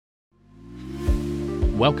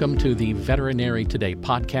Welcome to the Veterinary Today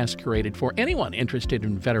podcast created for anyone interested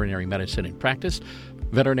in veterinary medicine and practice.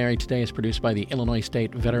 Veterinary Today is produced by the Illinois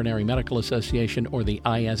State Veterinary Medical Association, or the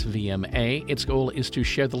ISVMA. Its goal is to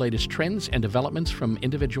share the latest trends and developments from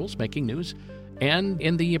individuals making news and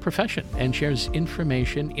in the profession, and shares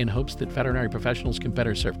information in hopes that veterinary professionals can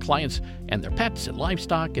better serve clients and their pets and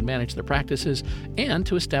livestock and manage their practices, and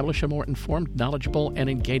to establish a more informed, knowledgeable, and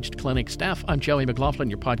engaged clinic staff. I'm Joey McLaughlin,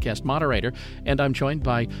 your podcast moderator, and I'm joined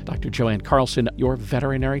by Dr. Joanne Carlson, your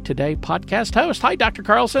Veterinary Today podcast host. Hi, Dr.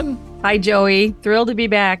 Carlson. Hi, Joey. Thrilled to be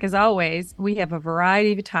back. As always, we have a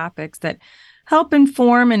variety of topics that help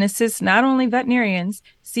inform and assist not only veterinarians,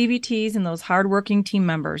 CVTs, and those hardworking team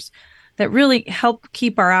members that really help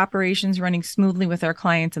keep our operations running smoothly with our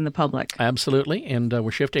clients and the public. Absolutely. And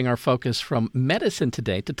we're shifting our focus from medicine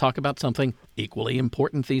today to talk about something equally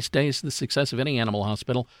important these days, the success of any animal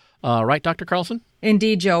hospital. Right, Dr. Carlson?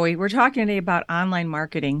 Indeed, Joey. We're talking today about online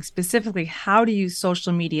marketing, specifically how to use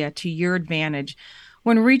social media to your advantage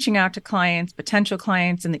when reaching out to clients, potential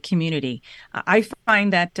clients in the community. I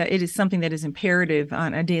find that it is something that is imperative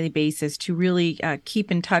on a daily basis to really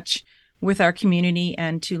keep in touch with our community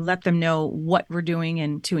and to let them know what we're doing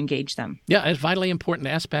and to engage them. Yeah, it's a vitally important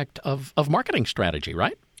aspect of marketing strategy,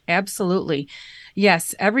 right? Absolutely.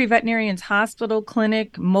 Yes, every veterinarian's hospital,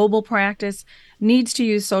 clinic, mobile practice needs to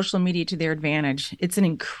use social media to their advantage. It's an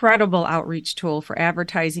incredible outreach tool for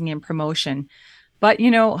advertising and promotion. But,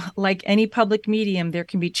 like any public medium, there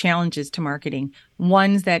can be challenges to marketing,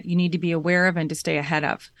 ones that you need to be aware of and to stay ahead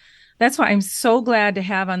of. That's why I'm so glad to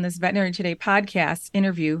have on this Veterinary Today podcast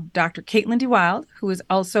interview Dr. Caitlin DeWild, who is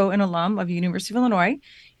also an alum of University of Illinois.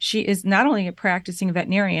 She is not only a practicing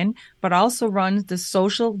veterinarian, but also runs the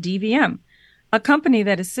Social DVM, a company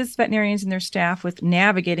that assists veterinarians and their staff with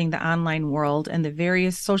navigating the online world and the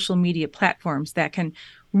various social media platforms that can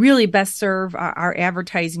really best serve our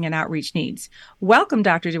advertising and outreach needs. Welcome,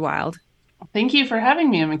 Dr. DeWild. Thank you for having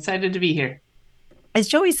me. I'm excited to be here. As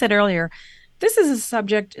Joey said earlier, this is a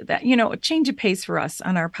subject that, a change of pace for us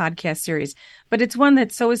on our podcast series, but it's one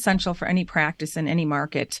that's so essential for any practice in any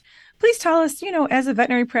market. Please tell us, as a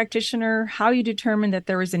veterinary practitioner, how you determined that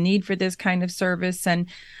there was a need for this kind of service and,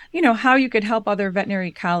 how you could help other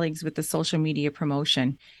veterinary colleagues with the social media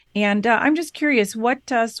promotion. And I'm just curious,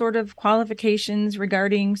 what sort of qualifications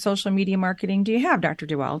regarding social media marketing do you have, Dr.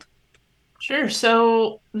 DeWild? Sure.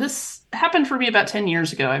 So this happened for me about 10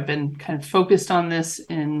 years ago. I've been kind of focused on this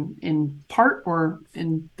in part or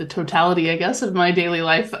in the totality, I guess, of my daily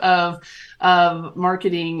life of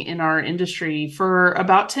marketing in our industry for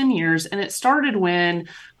about 10 years. And it started when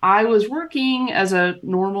I was working as a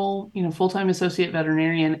normal, full-time associate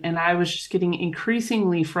veterinarian, and I was just getting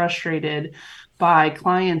increasingly frustrated by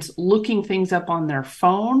clients looking things up on their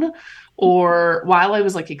phone, or while I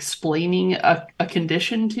was explaining a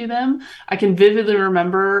condition to them. I can vividly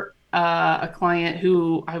remember a client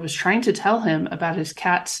who I was trying to tell him about his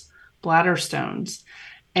cat's bladder stones.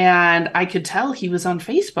 And I could tell he was on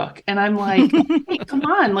Facebook. And I'm like, hey, come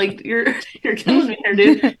on, you're killing me here,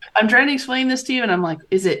 dude. I'm trying to explain this to you. And I'm like,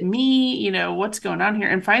 is it me? What's going on here?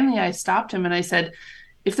 And finally I stopped him and I said,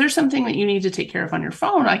 if there's something that you need to take care of on your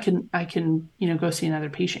phone, I can, go see another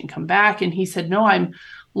patient and come back. And he said, no, I'm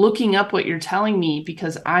looking up what you're telling me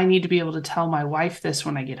because I need to be able to tell my wife this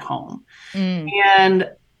when I get home. And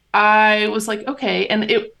I was like, okay.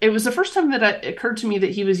 And it was the first time that it occurred to me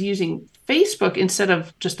that he was using Facebook instead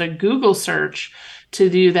of just a Google search to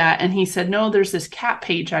do that. And he said, no, there's this cat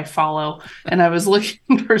page I follow. And I was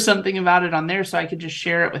looking for something about it on there so I could just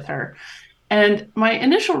share it with her. And my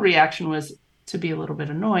initial reaction was to be a little bit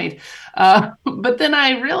annoyed. But then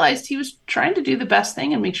I realized he was trying to do the best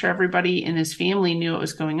thing and make sure everybody in his family knew what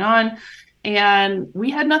was going on. And we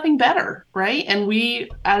had nothing better, right? And we,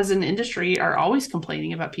 as an industry, are always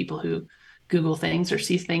complaining about people who Google things or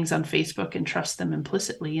see things on Facebook and trust them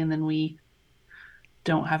implicitly. And then we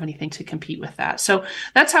don't have anything to compete with that. So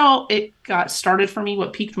that's how it got started for me,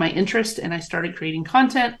 what piqued my interest. And I started creating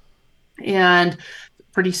content. And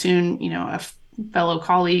pretty soon, fellow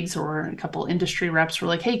colleagues or a couple industry reps were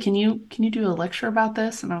like, hey, can you do a lecture about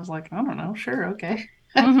this? And I was like, I don't know. Sure. Okay.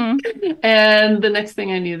 Mm-hmm. And the next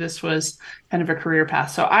thing I knew, this was kind of a career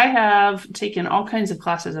path. So I have taken all kinds of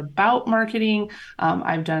classes about marketing.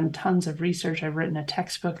 I've done tons of research. I've written a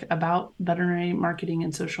textbook about veterinary marketing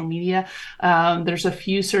and social media. There's a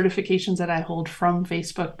few certifications that I hold from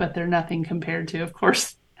Facebook, but they're nothing compared to, of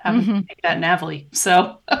course, having to take that NAVLE.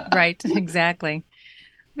 So right. Exactly.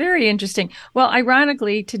 Very interesting. Well,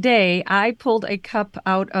 ironically, today I pulled a cup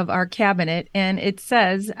out of our cabinet and it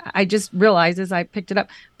says, I just realized as I picked it up,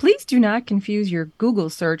 please do not confuse your Google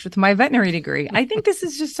search with my veterinary degree. I think this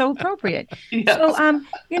is just so appropriate. So,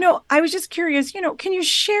 Yes. I was just curious, can you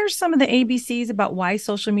share some of the ABCs about why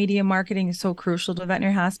social media marketing is so crucial to a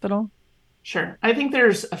veterinary hospital? Sure. I think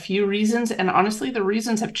there's a few reasons, and honestly, the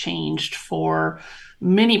reasons have changed for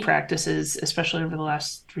many practices, especially over the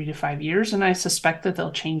last 3 to 5 years, and I suspect that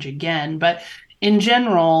they'll change again. But in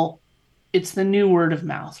general, it's the new word of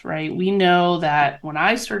mouth, right? We know that when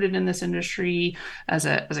I started in this industry as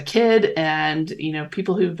a kid, and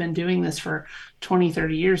people who've been doing this for 20,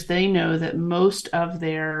 30 years, they know that most of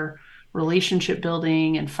their relationship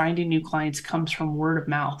building and finding new clients comes from word of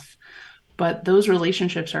mouth, but those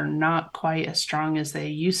relationships are not quite as strong as they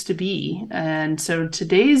used to be. And so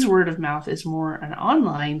today's word of mouth is more an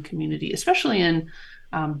online community, especially in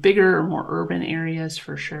bigger or more urban areas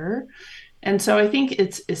for sure. And so I think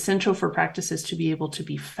it's essential for practices to be able to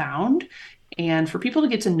be found and for people to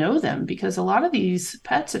get to know them, because a lot of these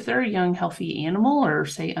pets, if they're a young, healthy animal or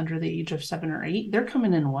say under the age of 7 or 8, they're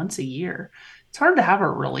coming in once a year. It's hard to have a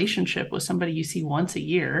relationship with somebody you see once a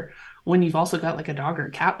year when you've also got like a dog or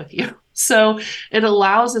a cat with you. So it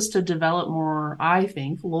allows us to develop more, I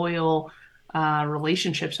think, loyal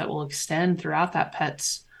relationships that will extend throughout that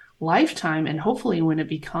pet's lifetime. And hopefully, when it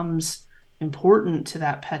becomes important to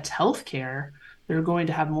that pet's health care, they're going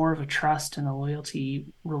to have more of a trust and a loyalty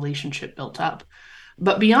relationship built up.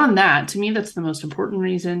 But beyond that, to me, that's the most important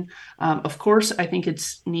reason. Of course, I think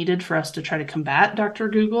it's needed for us to try to combat Dr.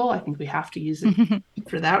 Google. I think we have to use it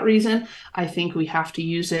for that reason. I think we have to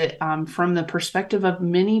use it from the perspective of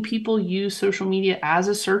many people use social media as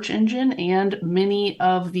a search engine, and many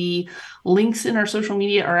of the links in our social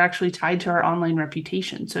media are actually tied to our online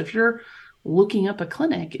reputation. So if you're looking up a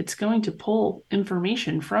clinic, it's going to pull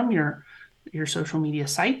information from your social media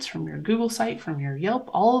sites, from your Google site, from your Yelp.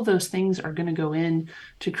 All of those things are going to go in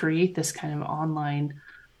to create this kind of online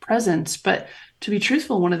presence. But to be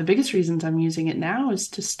truthful, one of the biggest reasons I'm using it now is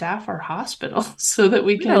to staff our hospital so that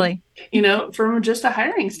we can, Really? from just a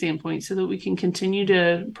hiring standpoint, so that we can continue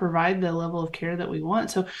to provide the level of care that we want.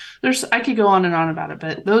 So I could go on and on about it,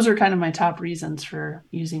 but those are kind of my top reasons for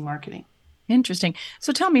using marketing. Interesting.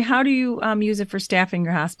 So tell me, how do you use it for staffing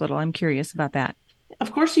your hospital? I'm curious about that.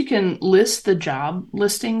 Of course, you can list the job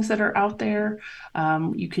listings that are out there.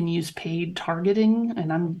 You can use paid targeting,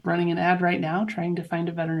 and I'm running an ad right now trying to find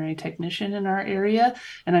a veterinary technician in our area,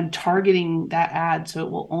 and I'm targeting that ad so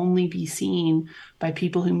it will only be seen by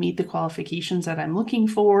people who meet the qualifications that I'm looking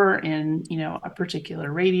for in, a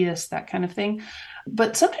particular radius, that kind of thing.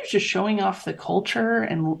 But sometimes just showing off the culture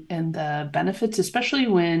and the benefits, especially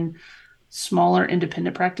when smaller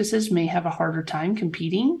independent practices may have a harder time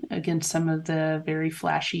competing against some of the very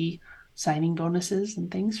flashy signing bonuses and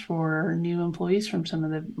things for new employees from some of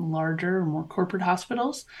the larger, more corporate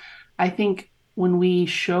hospitals. I think when we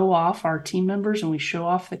show off our team members and we show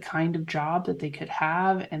off the kind of job that they could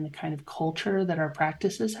have and the kind of culture that our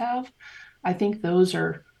practices have, I think those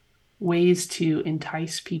are ways to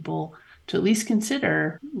entice people to at least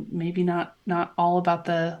consider, maybe not all about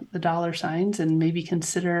the dollar signs, and maybe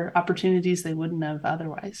consider opportunities they wouldn't have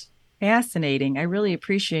otherwise. Fascinating. I really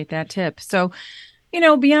appreciate that tip. So,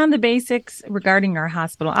 beyond the basics regarding our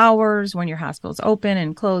hospital hours, when your hospital is open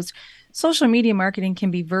and closed, social media marketing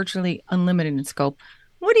can be virtually unlimited in scope.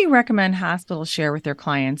 What do you recommend hospitals share with their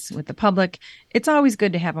clients, with the public? It's always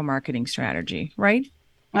good to have a marketing strategy, right?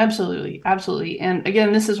 Absolutely. Absolutely. And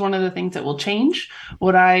again, this is one of the things that will change.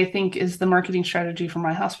 What I think is the marketing strategy for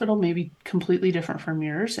my hospital may be completely different from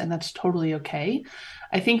yours, and that's totally okay.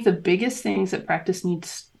 I think the biggest things that practice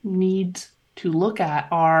needs to look at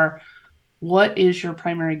are, what is your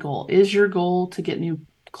primary goal? Is your goal to get new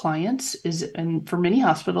clients? And for many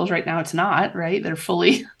hospitals right now, it's not, right?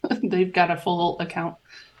 They've got a full account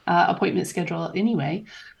appointment schedule anyway.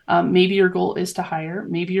 Maybe your goal is to hire.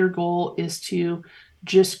 Maybe your goal is to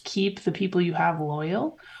just keep the people you have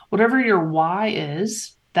loyal. Whatever your why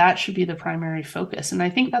is, that should be the primary focus. And I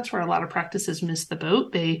think that's where a lot of practices miss the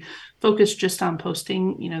boat. They focus just on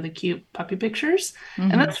posting, the cute puppy pictures,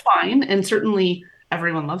 and that's fine. And certainly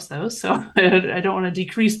everyone loves those. So I don't want to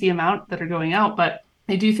decrease the amount that are going out, but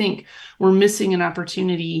I do think we're missing an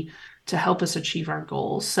opportunity to help us achieve our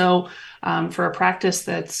goals. So for a practice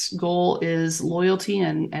that's goal is loyalty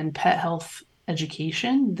and pet health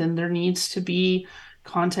education, then there needs to be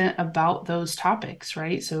content about those topics,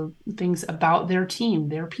 right? So things about their team,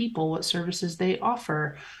 their people, what services they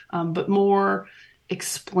offer, but more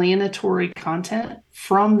explanatory content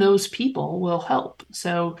from those people will help.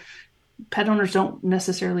 So pet owners don't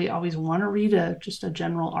necessarily always want to read just a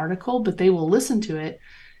general article, but they will listen to it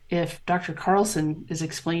if Dr. Carlson is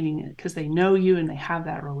explaining it because they know you and they have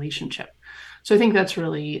that relationship. So I think that's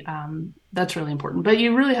really important. But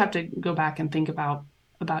you really have to go back and think about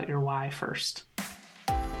your why first.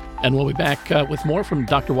 And we'll be back with more from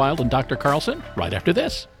Dr. Wild and Dr. Carlson right after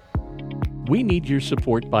this. We need your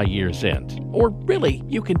support by year's end, or really,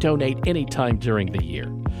 you can donate anytime during the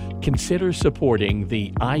year. Consider supporting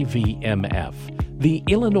the IVMF, the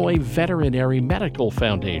Illinois Veterinary Medical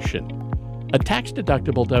Foundation. A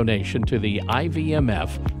tax-deductible donation to the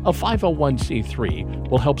IVMF, a 501c3,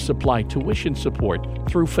 will help supply tuition support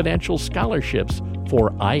through financial scholarships for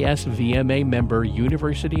ISVMA member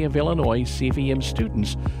University of Illinois CVM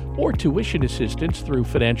students, or tuition assistance through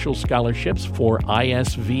financial scholarships for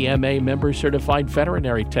ISVMA member certified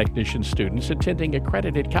veterinary technician students attending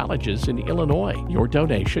accredited colleges in Illinois. Your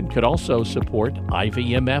donation could also support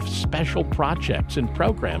IVMF special projects and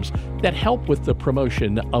programs that help with the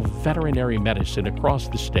promotion of veterinary medicine across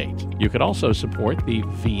the state. You could also support the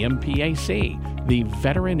VMPAC, the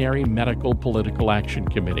Veterinary Medical Political Action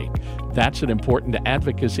Committee. That's an important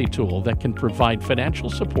advocacy tool that can provide financial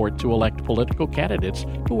support to elect political candidates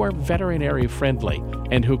who are veterinary friendly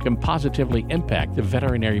and who can positively impact the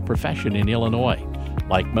veterinary profession in Illinois.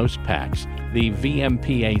 Like most PACs, the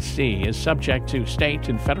VMPAC is subject to state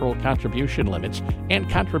and federal contribution limits, and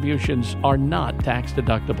contributions are not tax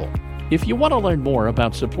deductible. If you want to learn more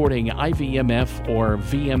about supporting IVMF or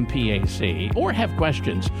VMPAC or have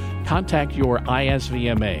questions, contact your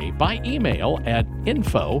ISVMA by email at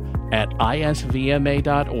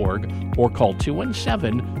info@isvma.org or call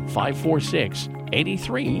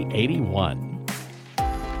 217-546-8381.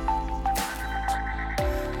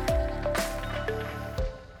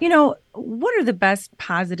 What are the best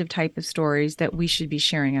positive type of stories that we should be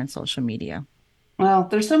sharing on social media? Well,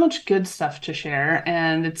 there's so much good stuff to share,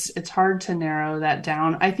 and it's hard to narrow that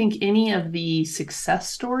down. I think any of the success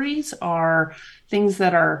stories are things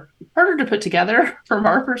that are harder to put together from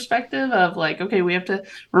our perspective of like, okay, we have to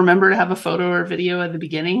remember to have a photo or video at the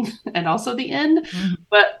beginning and also the end. Mm-hmm.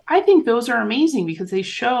 But I think those are amazing because they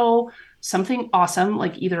show something awesome,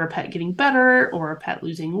 like either a pet getting better or a pet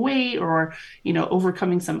losing weight or,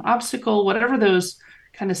 overcoming some obstacle, whatever those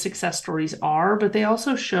kind of success stories are. But they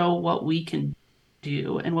also show what we can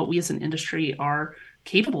do and what we as an industry are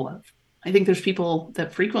capable of. I think there's people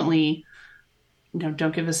that frequently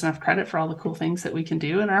don't give us enough credit for all the cool things that we can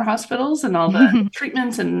do in our hospitals and all the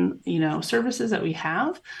treatments and services that we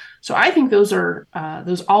have. So I think those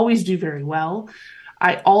always do very well.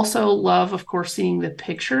 I also love, of course, seeing the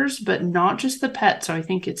pictures, but not just the pet. So I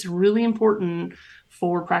think it's really important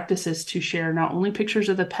for practices to share not only pictures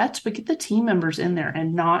of the pets, but get the team members in there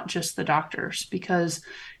and not just the doctors, because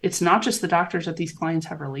it's not just the doctors that these clients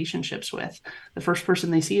have relationships with. The first person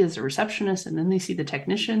they see is the receptionist, and then they see the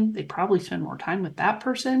technician. They probably spend more time with that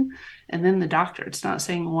person and then the doctor. It's not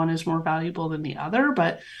saying one is more valuable than the other,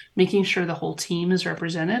 but making sure the whole team is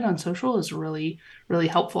represented on social is really, really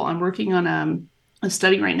helpful. I'm working on a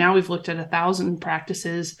study right now. We've looked at 1,000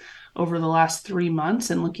 practices over the last 3 months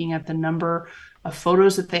and looking at the number of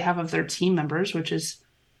photos that they have of their team members, which is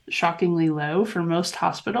shockingly low for most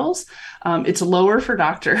hospitals. It's lower for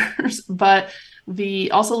doctors, but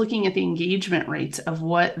also looking at the engagement rates of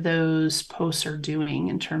what those posts are doing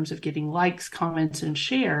in terms of getting likes, comments, and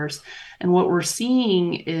shares. And what we're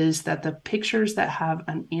seeing is that the pictures that have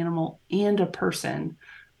an animal and a person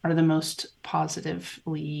are the most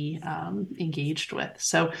positively engaged with.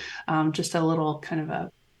 So just a little kind of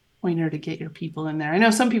a pointer to get your people in there. I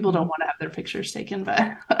know some people don't want to have their pictures taken, but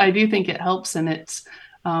I do think it helps. And it's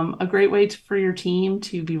a great way for your team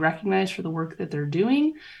to be recognized for the work that they're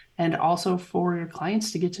doing and also for your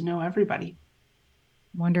clients to get to know everybody.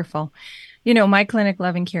 Wonderful. My clinic,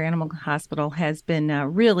 Loving Care Animal Hospital, has been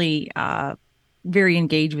really very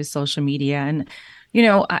engaged with social media. And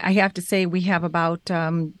I have to say we have about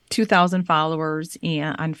 2,000 followers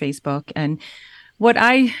on Facebook. And what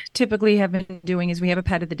I typically have been doing is we have a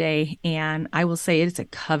pet of the day, and I will say it's a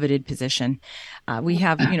coveted position. We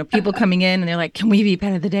have, people coming in and they're like, "Can we be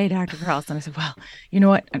pet of the day, Dr. Carlson?" I said, "Well, you know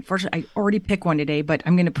what? Unfortunately, I already picked one today, but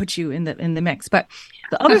I'm going to put you in the mix." But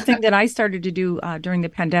the other thing that I started to do during the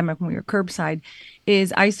pandemic when we were curbside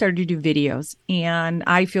is I started to do videos, and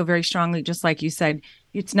I feel very strongly, just like you said,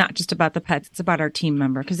 it's not just about the pets; it's about our team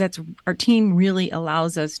member, because our team really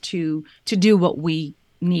allows us to do what we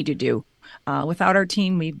need to do. Without our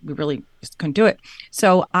team, we really just couldn't do it.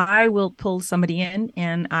 So I will pull somebody in,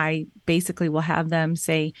 and I basically will have them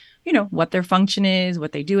say, what their function is,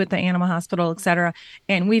 what they do at the animal hospital, et cetera.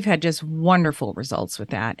 And we've had just wonderful results with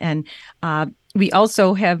that. And we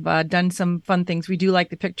also have done some fun things. We do like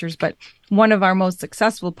the pictures, but one of our most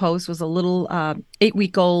successful posts was a little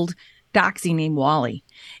 8-week-old Doxy named Wally.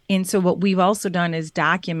 And so what we've also done is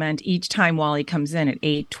document each time Wally comes in at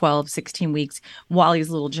 8, 12, 16 weeks, Wally's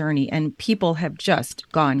little journey. And people have just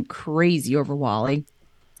gone crazy over Wally.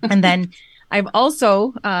 And then I've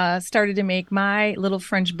also started to make my little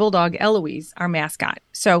French bulldog, Eloise, our mascot.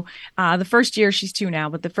 So the first year, she's 2 now,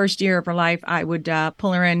 but the first year of her life, I would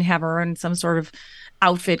pull her in, have her in some sort of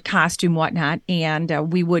outfit, costume, whatnot.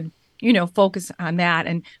 And we would focus on that.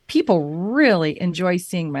 And people really enjoy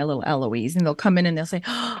seeing my little Eloise, and they'll come in and they'll say,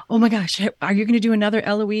 "Oh my gosh, are you going to do another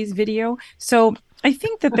Eloise video?" So I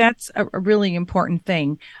think that that's a really important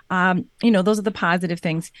thing. Those are the positive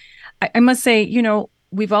things. I must say,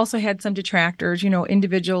 we've also had some detractors,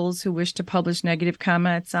 individuals who wish to publish negative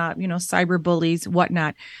comments, cyber bullies,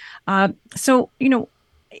 whatnot. So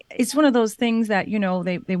it's one of those things that,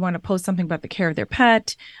 they want to post something about the care of their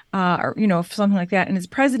pet, or, something like that. And as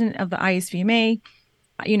president of the ISVMA,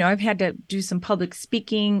 I've had to do some public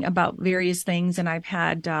speaking about various things. And I've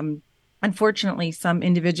had, unfortunately, some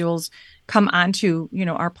individuals come onto,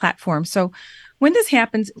 our platform. So when this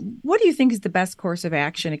happens, what do you think is the best course of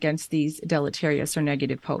action against these deleterious or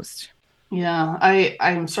negative posts? Yeah,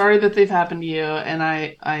 I'm sorry that they've happened to you, and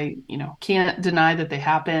I can't deny that they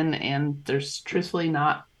happen, and there's truthfully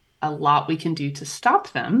not a lot we can do to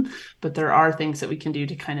stop them, but there are things that we can do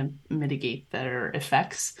to kind of mitigate their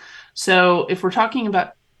effects. So if we're talking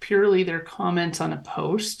about purely their comments on a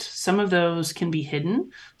post, some of those can be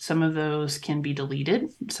hidden, some of those can be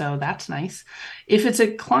deleted, so that's nice. If it's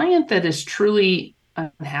a client that is truly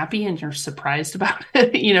unhappy and you're surprised about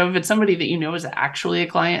it, if it's somebody that is actually a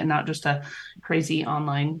client and not just a crazy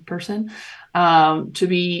online person, to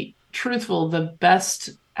be truthful, the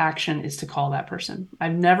best action is to call that person.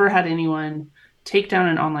 I've never had anyone take down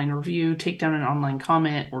an online review, take down an online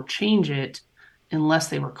comment, or change it unless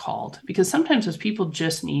they were called, because sometimes those people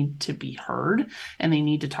just need to be heard and they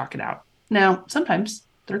need to talk it out. Now, sometimes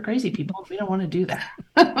they're crazy people. We don't want to do that.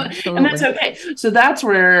 And that's okay. So that's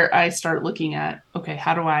where I start looking at, okay,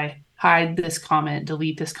 how do I hide this comment,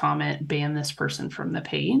 delete this comment, ban this person from the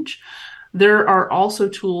page? There are also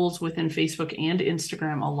tools within Facebook and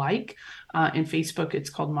Instagram alike. In Facebook, it's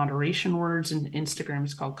called moderation words, and Instagram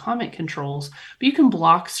is called comment controls. But you can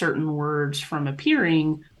block certain words from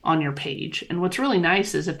appearing on your page. And what's really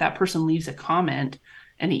nice is if that person leaves a comment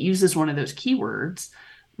and it uses one of those keywords,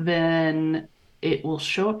 then it will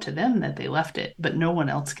show up to them that they left it, but no one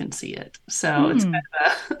else can see it. So it's kind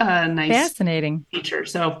of a nice, fascinating feature.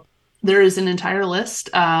 So there is an entire list,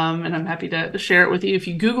 and I'm happy to share it with you. If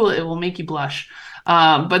you Google it, it will make you blush.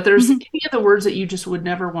 But there's any of the words that you just would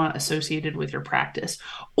never want associated with your practice,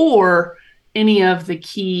 or any of the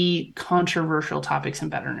key controversial topics in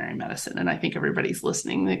veterinary medicine. And I think everybody's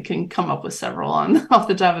listening that can come up with several off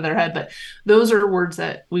the top of their head, but those are words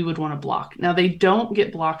that we would want to block. Now, they don't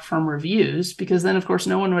get blocked from reviews, because then of course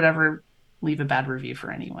no one would ever leave a bad review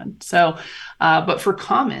for anyone. So, but for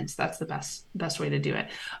comments, that's the best way to do it.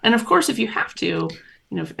 And of course, if you have to,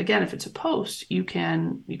 again, if it's a post, you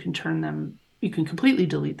can turn them, you can completely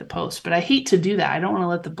delete the post, but I hate to do that. I don't want to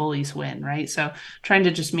let the bullies win, right? So trying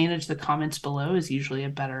to just manage the comments below is usually a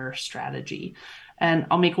better strategy. And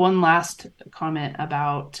I'll make one last comment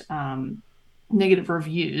about negative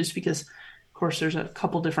reviews, because of course there's a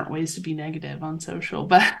couple different ways to be negative on social,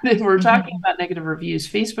 but if we're talking about negative reviews,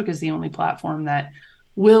 Facebook is the only platform that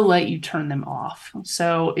will let you turn them off.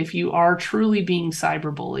 So if you are truly being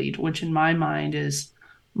cyberbullied, which in my mind is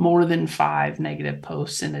more than 5 negative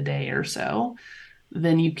posts in a day or so,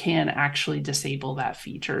 then you can actually disable that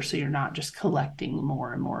feature, so you're not just collecting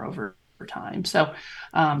more and more over time. So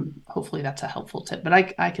hopefully that's a helpful tip, but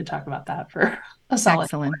I could talk about that for a solid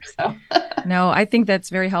Excellent. hour, so. No, I think that's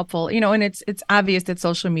very helpful. And it's obvious that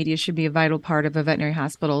social media should be a vital part of a veterinary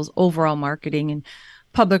hospital's overall marketing and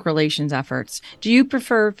public relations efforts. Do you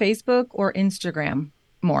prefer Facebook or Instagram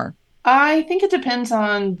more? I think it depends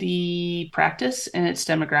on the practice and its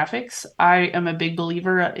demographics. I am a big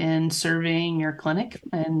believer in surveying your clinic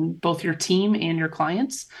and both your team and your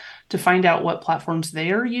clients to find out what platforms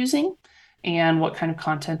they are using and what kind of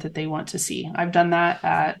content that they want to see. I've done that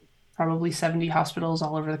at probably 70 hospitals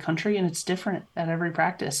all over the country, and it's different at every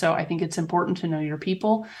practice. So I think it's important to know your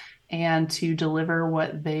people and to deliver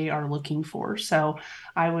what they are looking for. So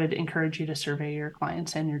I would encourage you to survey your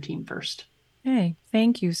clients and your team first. Hey,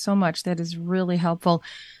 thank you so much. That is really helpful.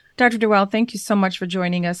 Dr. Dewell, thank you so much for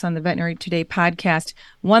joining us on the Veterinary Today podcast.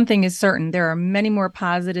 One thing is certain, there are many more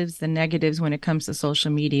positives than negatives when it comes to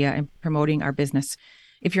social media and promoting our business.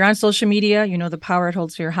 If you're on social media, you know the power it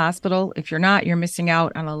holds for your hospital. If you're not, you're missing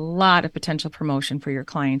out on a lot of potential promotion for your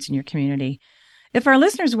clients and your community. If our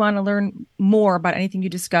listeners want to learn more about anything you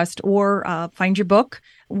discussed or find your book,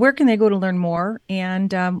 where can they go to learn more?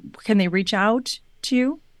 And can they reach out to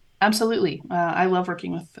you? Absolutely. I love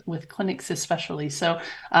working with clinics especially. So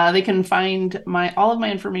they can find all of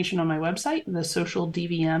my information on my website,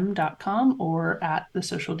 thesocialdvm.com, or at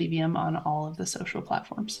thesocialdvm on all of the social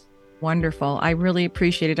platforms. Wonderful. I really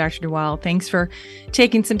appreciate it, Dr. Dewell. Thanks for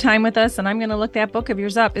taking some time with us. And I'm going to look that book of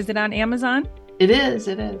yours up. Is it on Amazon? It is.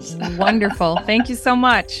 It is. Wonderful. Thank you so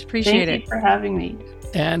much. Appreciate it. Thank you for having me.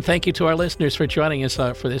 And thank you to our listeners for joining us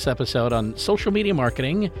for this episode on social media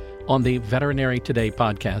marketing on the Veterinary Today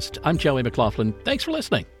podcast. I'm Joey McLaughlin. Thanks for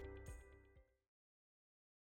listening.